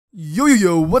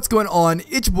Yo, what's going on?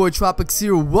 It's your boy Tropcz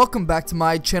here. Welcome back to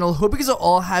my channel. Hope you guys are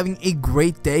all having a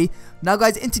great day. Now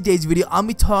guys, in today's video, I'll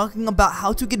be talking about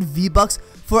how to get V-Bucks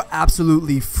for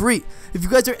absolutely free. If you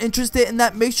guys are interested in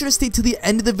that, make sure to stay to the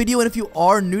end of the video. And if you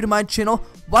are new to my channel,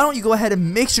 why don't you go ahead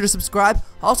and make sure to subscribe.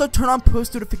 Also turn on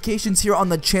post notifications here on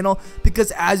the channel,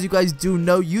 because as you guys do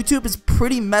know, YouTube is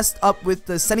pretty messed up with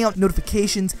the sending out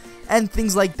notifications and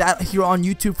things like that here on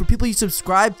YouTube for people you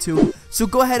subscribe to. So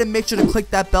go ahead and make sure to click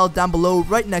that bell down below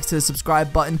right next to the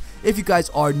subscribe button if you guys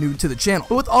are new to the channel.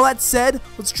 But with all that said,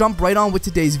 let's jump right on with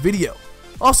today's video.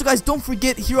 Also guys, don't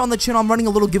forget, here on the channel I'm running a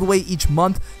little giveaway each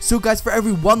month. So guys, for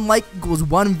every 1 like equals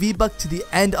 1 V-Buck to the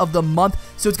end of the month.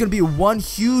 So it's going to be one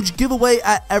huge giveaway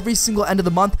at every single end of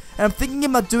the month. And I'm thinking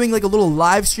about doing like a little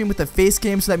live stream with a face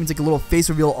cam, so that means like a little face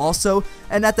reveal also.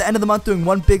 And at the end of the month, doing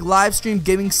one big live stream,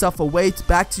 giving stuff away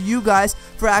back to you guys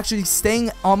for actually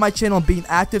staying on my channel and being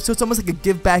active. So it's almost like a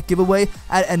give back giveaway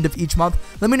at the end of each month.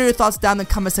 Let me know your thoughts down in the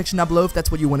comment section down below if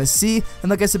that's what you want to see. And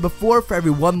like I said before, for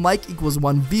every 1 like equals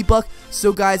 1 V-Buck.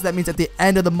 So guys, that means at the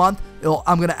end of the month,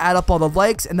 I'm going to add up all the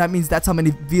likes, and that means that's how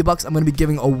many V-Bucks I'm going to be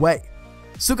giving away.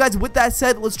 So guys, with that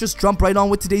said, let's just jump right on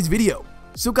with today's video.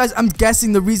 So guys, I'm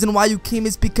guessing the reason why you came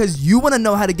is because you want to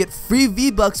know how to get free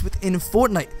V-Bucks within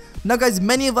Fortnite. Now guys,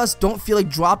 many of us don't feel like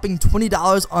dropping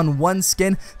 $20 on one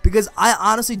skin, because I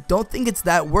honestly don't think it's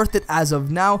that worth it as of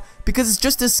now, because it's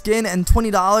just a skin and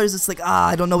 $20, it's like,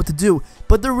 I don't know what to do.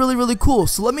 But they're really cool.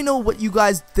 So let me know what you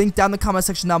guys think down in the comment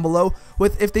section down below,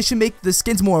 with if they should make the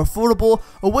skins more affordable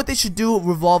or what they should do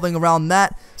revolving around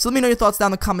that. So let me know your thoughts down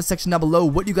in the comment section down below,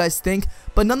 what you guys think.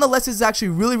 But nonetheless, it's actually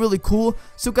really cool.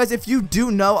 So guys, if you do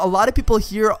know, a lot of people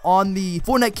here on the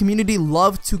Fortnite community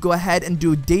love to go ahead and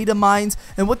do data mines,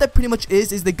 and what that pretty much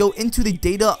is they go into the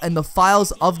data and the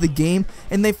files of the game,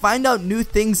 and they find out new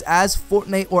things as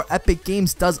Fortnite or Epic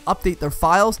Games does update their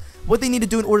files. What they need to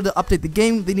do in order to update the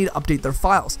game, they need to update their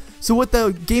files. So what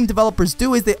the game developers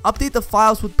do is they update the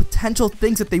files with potential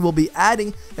things that they will be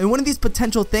adding, and one of these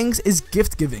potential things is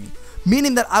gift giving.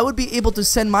 Meaning that I would be able to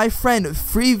send my friend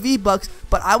free V-Bucks,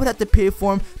 but I would have to pay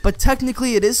for them. But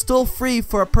technically it is still free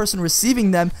for a person receiving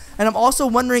them. And I'm also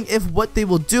wondering if what they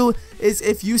will do is,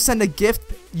 if you send a gift,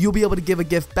 you'll be able to give a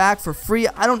gift back for free.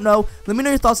 I don't know. Let me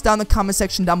know your thoughts down in the comment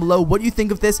section down below. What do you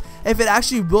think of this? If it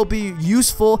actually will be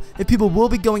useful, if people will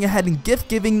be going ahead and gift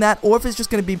giving that, or if it's just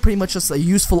going to be pretty much just a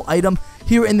useful item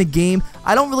here in the game.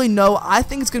 I don't really know. I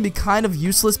think it's going to be kind of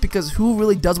useless, because who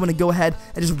really does want to go ahead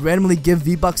and just randomly give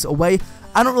V-Bucks away?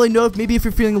 I don't really know. If maybe if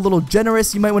you're feeling a little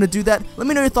generous, you might want to do that. Let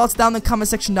me know your thoughts down in the comment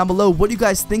section down below. What do you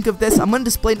guys think of this? I'm going to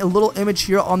display a little image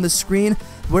here on the screen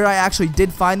where I actually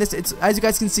did find this. It's, as you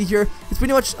guys can see here, it's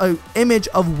pretty much an image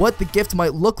of what the gift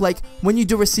might look like when you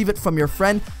do receive it from your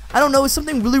friend. I don't know, it's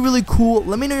something really cool.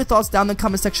 Let me know your thoughts down in the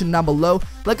comment section down below.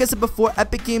 Like I said before,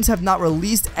 Epic Games have not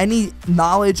released any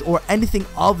knowledge or anything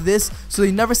of this, so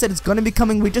they never said it's going to be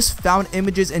coming. We just found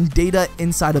images and data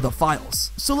inside of the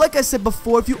files. So like I said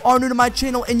before, if you are new to my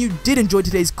channel and you did enjoy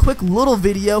today's quick little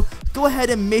video, go ahead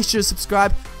and make sure to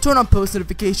subscribe, turn on post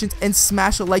notifications, and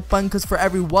smash the like button, because for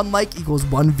every 1 like equals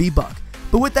 1 V-Buck.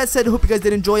 But with that said, I hope you guys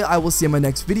did enjoy. I will see you in my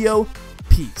next video.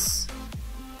 Peace.